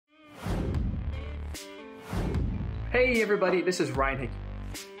Hey everybody, this is Ryan Hickey.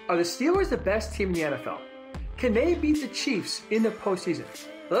 Are the Steelers the best team in the NFL? Can they beat the Chiefs in the postseason?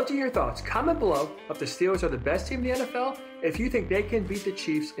 I'd love to hear your thoughts. Comment below if the Steelers are the best team in the NFL, if you think they can beat the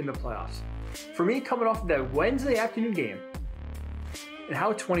Chiefs in the playoffs. For me, coming off of that Wednesday afternoon game, and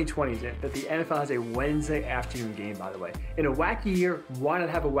how 2020 is it that the NFL has a Wednesday afternoon game, by the way? In a wacky year, why not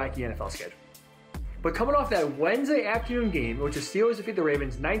have a wacky NFL schedule? But coming off that Wednesday afternoon game, in which the Steelers defeat the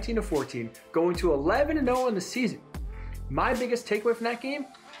Ravens 19-14, going to 11-0 in the season, my biggest takeaway from that game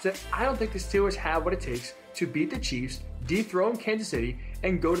is that I don't think the Steelers have what it takes to beat the Chiefs, dethrone Kansas City,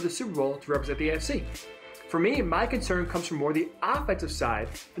 and go to the Super Bowl to represent the AFC. For me, my concern comes from more the offensive side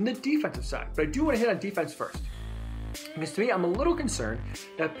than the defensive side. But I do want to hit on defense first. Because to me, I'm a little concerned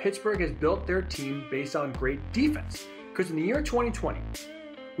that Pittsburgh has built their team based on great defense. Because in the year 2020,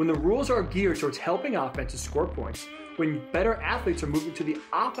 when the rules are geared towards helping offenses score points, when better athletes are moving to the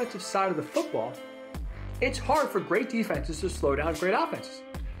offensive side of the football, it's hard for great defenses to slow down great offenses.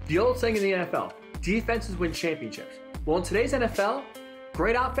 The old saying in the NFL, defenses win championships. Well, in today's NFL,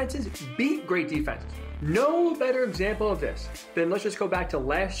 great offenses beat great defenses. No better example of this than let's just go back to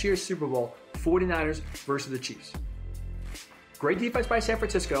last year's Super Bowl, 49ers versus the Chiefs. Great defense by San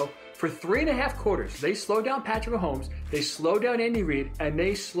Francisco. For 3.5 quarters, they slowed down Patrick Mahomes, they slowed down Andy Reid, and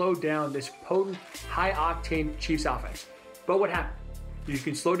they slowed down this potent, high-octane Chiefs offense. But what happened? You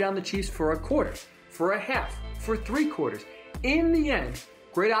can slow down the Chiefs for a quarter, for a half, for 3 quarters. In the end,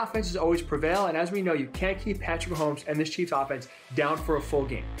 great offenses always prevail, and as we know, you can't keep Patrick Mahomes and this Chiefs offense down for a full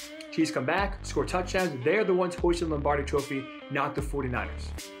game. Chiefs come back, score touchdowns, they're the ones hoisting the Lombardi Trophy, not the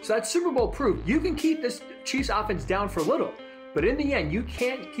 49ers. So that Super Bowl proved you can keep this Chiefs offense down for a little, but in the end, you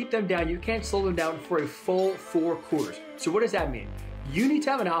can't keep them down, you can't slow them down for a full 4 quarters. So what does that mean? You need to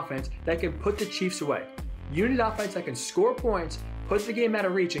have an offense that can put the Chiefs away. You need an offense that can score points, put the game out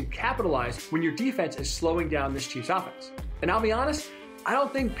of reach, and capitalize when your defense is slowing down this Chiefs offense. And I'll be honest, I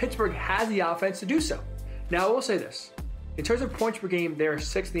don't think Pittsburgh has the offense to do so. Now, I will say this. In terms of points per game, they are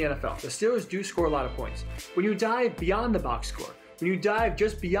 6th in the NFL. The Steelers do score a lot of points. When you dive beyond the box score, when you dive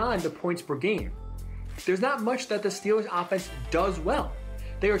just beyond the points per game, there's not much that the Steelers offense does well.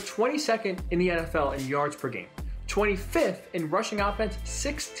 They are 22nd in the NFL in yards per game, 25th in rushing offense,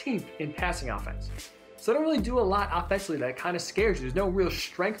 16th in passing offense. So they don't really do a lot offensively that kind of scares you. There's no real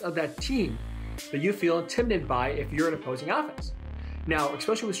strength of that team that you feel intimidated by if you're an opposing offense. Now,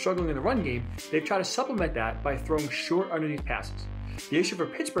 especially with struggling in the run game, they've tried to supplement that by throwing short underneath passes. The issue for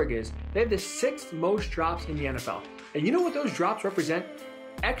Pittsburgh is they have the 6th most drops in the NFL. And you know what those drops represent?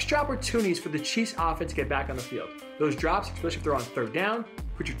 Extra opportunities for the Chiefs offense to get back on the field. Those drops, especially if they're on 3rd down,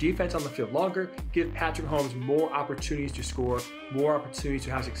 put your defense on the field longer, give Patrick Mahomes more opportunities to score, more opportunities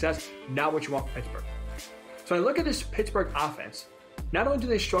to have success, not what you want from Pittsburgh. So when I look at this Pittsburgh offense, not only do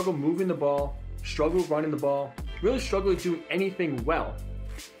they struggle moving the ball, struggle running the ball, really struggle doing anything well,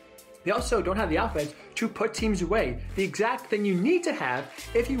 they also don't have the offense to put teams away, the exact thing you need to have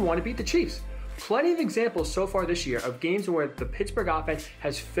if you want to beat the Chiefs. Plenty of examples so far this year of games where the Pittsburgh offense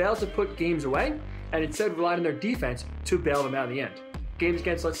has failed to put games away and instead relied on their defense to bail them out in the end. Games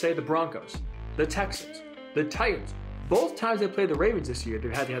against, let's say, the Broncos, the Texans, the Titans. Both times they played the Ravens this year,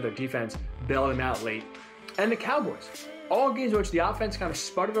 they've had to have their defense bail them out late. And the Cowboys. All games in which the offense kind of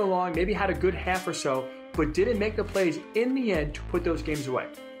sputtered along, maybe had a good half or so, but didn't make the plays in the end to put those games away.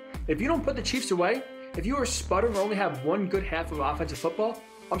 If you don't put the Chiefs away, if you are sputtering or only have one good half of offensive football,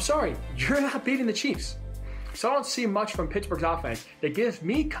 I'm sorry, you're not beating the Chiefs. So I don't see much from Pittsburgh's offense that gives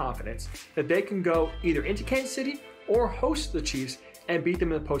me confidence that they can go either into Kansas City or host the Chiefs and beat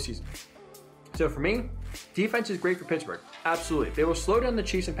them in the postseason. So for me, defense is great for Pittsburgh. Absolutely. They will slow down the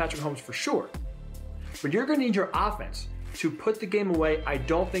Chiefs and Patrick Mahomes for sure. But you're going to need your offense to put the game away. I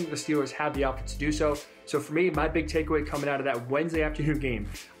don't think the Steelers have the offense to do so. So for me, my big takeaway coming out of that Wednesday afternoon game,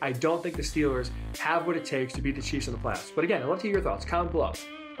 I don't think the Steelers have what it takes to beat the Chiefs in the playoffs. But again, I'd love to hear your thoughts. Comment below.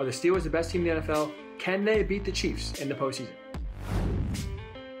 Are the Steelers the best team in the NFL? Can they beat the Chiefs in the postseason?